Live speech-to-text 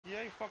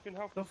fucking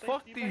health. The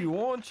fuck do you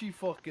want, you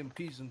fucking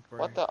peasant, bro?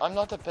 What the? I'm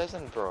not a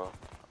peasant, bro.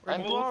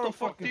 What the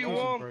fuck do you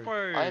want,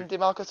 bro? I am the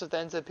Marcus of the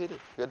NZPD.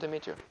 Good to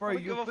meet you. Bro,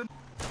 you've been...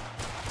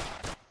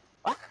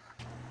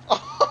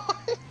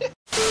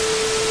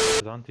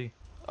 Auntie.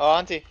 Oh,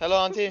 auntie. Hello,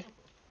 auntie.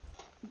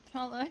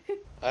 Hello.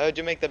 I heard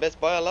you make the best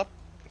boil up.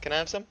 Can I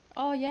have some?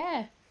 Oh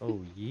yeah. Oh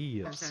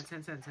yeah.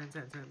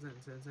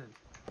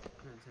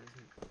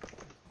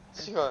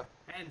 Hugo.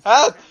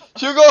 Help!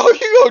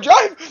 Hugo,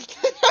 drive!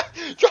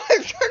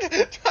 drive!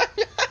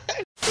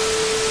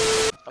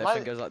 That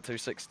thing goes like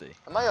 260.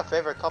 Am I your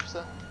favorite cop,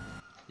 sir?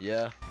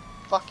 Yeah.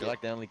 Fuck you. You're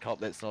like the only cop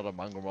that's not a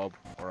mongrel mob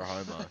or a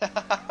homo.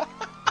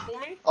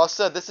 Oh,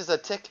 sir, this is a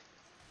tick.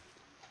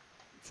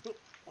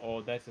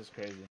 Oh, that's just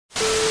crazy.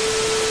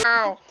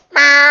 Meow!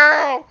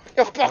 Meow!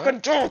 You fucking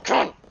dog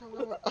cunt!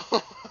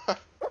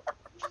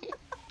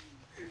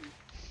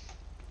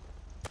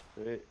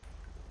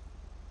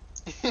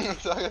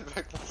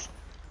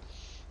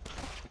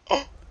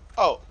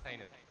 Oh!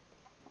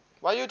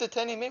 Why are you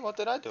detaining me? What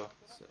did I do?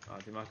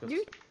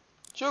 You?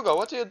 Hugo,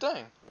 what are you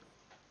doing?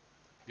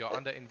 You're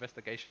under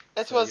investigation.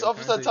 It was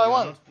Officer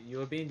Taiwan.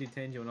 You are being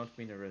detained, you're not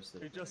being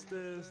arrested.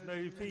 Justice,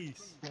 no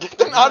peace. Get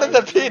them out of the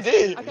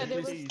PD!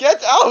 Okay,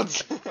 Get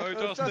out! No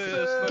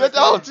justice. Get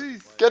out!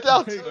 Get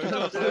out! If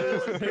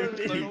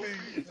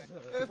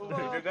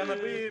you're gonna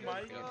be,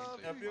 mate,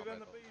 if you're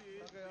gonna be,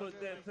 put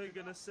that pig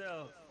in a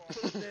cell.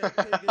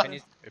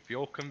 If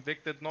you're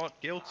convicted not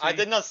guilty. I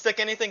did not stick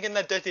anything in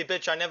that dirty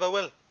bitch, I never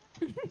will.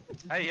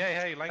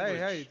 Hey, language.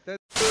 Hey, that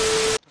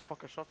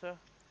Fuck a shot here.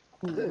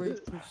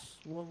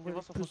 give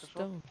us a fucking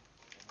shot.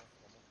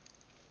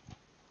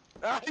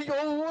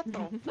 Yo, what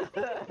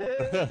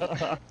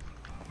the?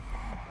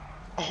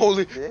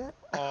 Holy.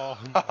 Oh,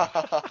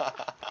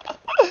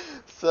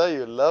 Sir,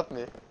 you love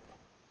me.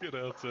 get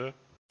out, sir.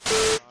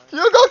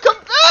 Hugo,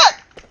 come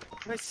back!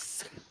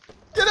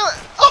 Get away!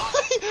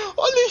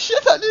 Holy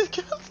shit, I need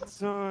to kill.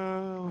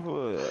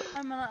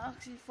 I'm gonna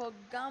ask you for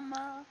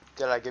gamma.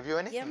 Did I give you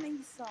any? Give me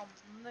some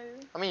no.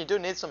 I mean, you do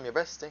need some of your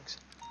best things.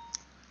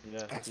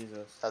 Yeah,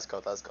 Jesus. Let's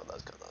go.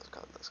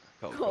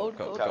 Cold.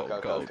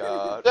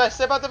 Go. Yeah,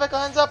 step out the vehicle,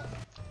 hands up.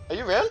 Are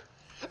you real?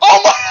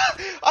 Oh my!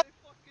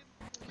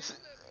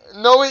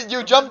 No, wait,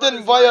 you jumped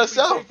in by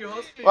yourself.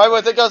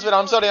 Wait, take us with.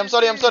 I'm sorry.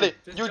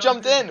 You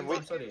jumped in.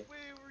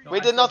 We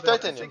did not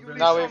threaten you.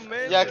 No, we.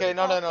 Yeah, okay.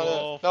 No.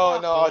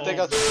 I'll take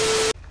us.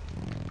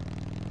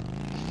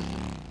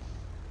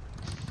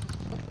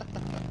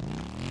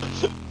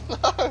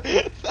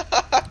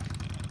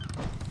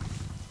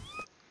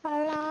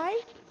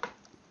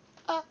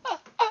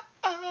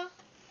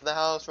 The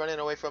house running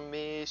away from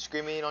me,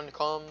 screaming on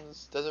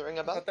comms. Does it ring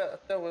a bell?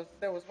 That was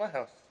my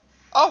house.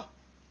 Oh!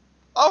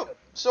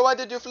 So why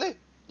did you flee?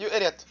 You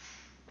idiot.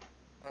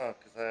 Oh,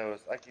 because I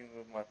was arguing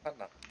with my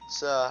partner.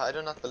 Sir, I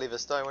do not believe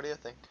his story. What do you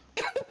think?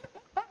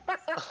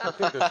 I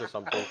think this is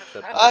some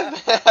bullshit. I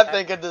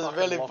think it is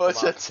really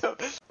bullshit too.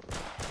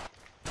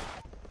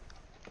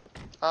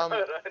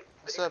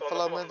 Sir,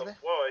 follow with me.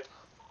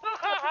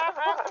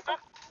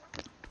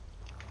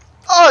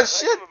 Oh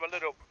shit!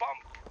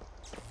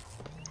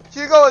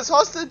 Hugo is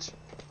hostage!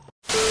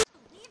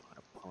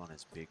 On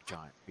his big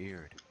giant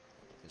beard,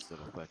 his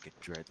little fucking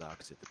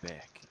dreadlocks at the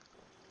back.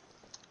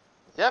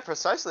 Yeah,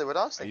 precisely what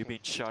I was Are you thinking.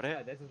 being shot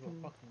at? This is what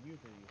fucking you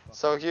do, you fuck.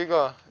 So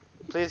Hugo,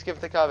 please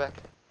give the car back.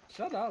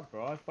 Shut up,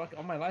 bro.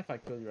 On my life, I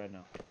kill you right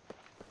now.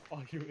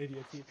 Oh, you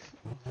idiot.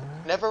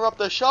 Never rob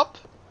the shop.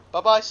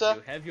 Bye bye, sir.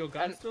 You have your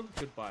gun still?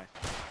 Goodbye.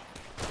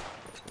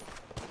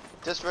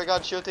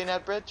 Disregard shooting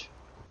at bridge.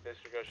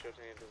 Disregard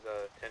shooting into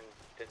 10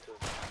 dental.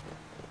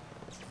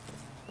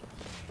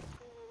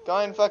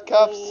 Going for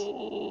cuffs.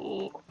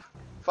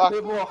 Fuck.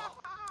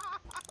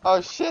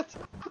 Oh shit.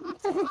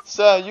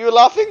 Sir, you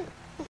laughing?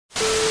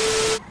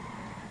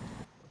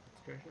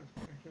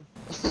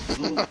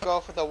 Go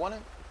for the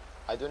warning.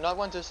 I do not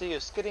want to see you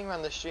skidding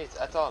around the streets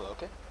at all,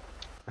 okay?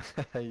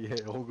 Yeah,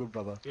 all good,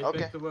 brother. Get Okay.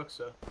 back to work,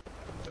 sir.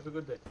 Have a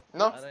good day.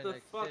 No? What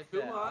the fuck?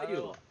 Who are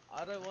you?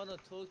 I don't want to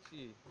talk to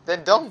you.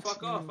 Then don't.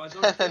 Fuck off, I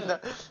don't care.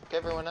 Look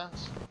everyone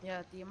else.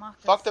 Yeah, the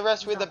Marcus. Fuck the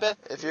rest with the bit.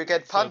 If you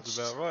get punched,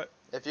 Sounds about right.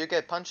 if you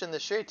get punched in the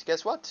street,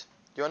 guess what?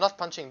 You are not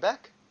punching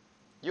back.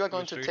 You are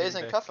going to You're tase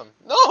shooting and back. cuff him.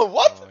 No,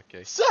 what? Oh,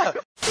 okay. Sir!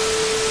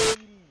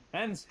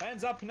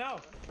 Hands up now!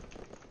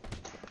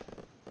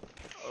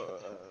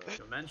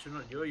 Your man should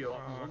not, you're your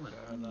own woman.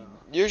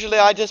 Usually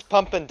I just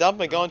pump and dump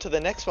and go on to the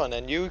next one,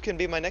 and you can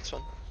be my next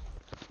one.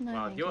 No,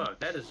 Wow, thank you.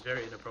 that is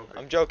very inappropriate.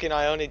 I'm joking,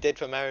 I only date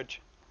for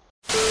marriage.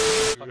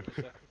 Fuck,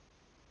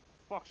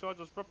 so I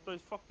just ripped those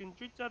fucking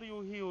treats out of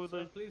your heel.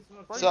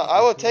 So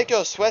I will take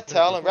your sweat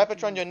towel and wrap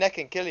it around your neck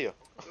and kill you.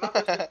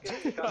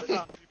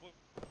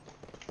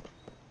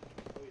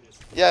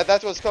 Yeah,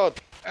 that was called.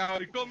 Ow,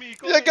 you got me,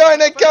 You're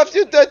going in cuffs,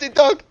 you dirty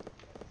dog!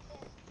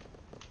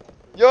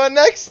 You're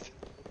next!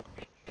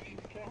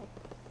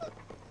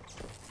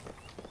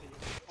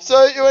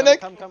 So you're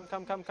next! Come.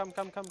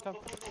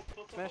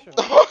 Smash him.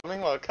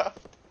 Meanwhile, cuff.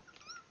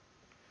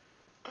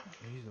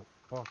 Jesus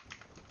fuck.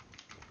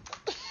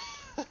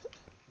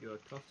 You're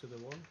tough to the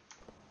one.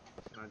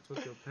 I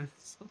took your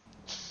pencil.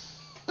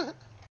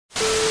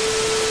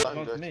 I'm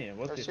Not good. me.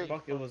 What Oh, the shoot.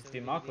 fuck? It was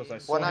DeMarcos. I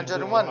saw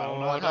 101,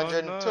 him.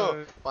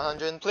 102,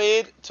 100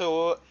 plead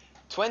to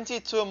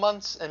 22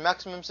 months in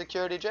maximum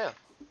security jail.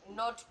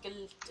 Not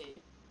guilty.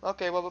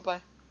 Okay, well,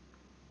 bye-bye.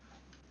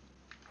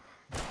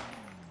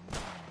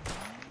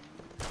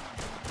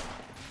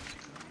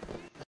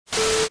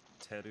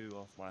 Tattoo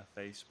off my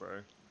face,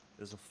 bro.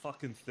 There's a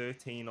fucking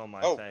 13 on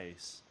my Oh.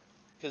 face.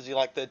 Because you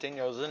like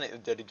 13-year-olds, isn't it, you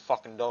dirty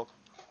fucking dog?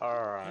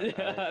 Alright.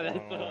 Yeah, that's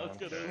what I was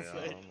gonna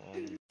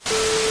say.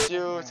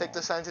 You take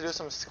this time to do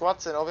some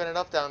squats and open it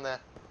up down there.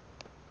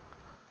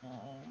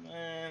 Oh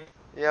man.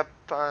 Yep,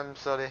 I'm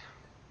sorry.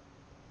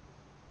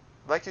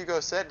 Like Hugo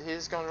said,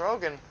 he's gone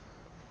rogue and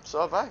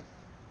so have I.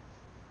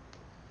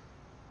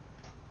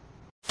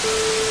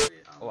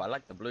 Oh, I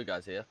like the blue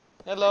guys here.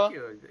 Hello.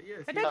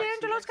 Yes,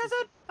 Angelo's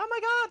cousin! Oh my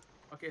god!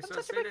 Okay,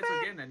 so say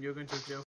that again and you're going to jail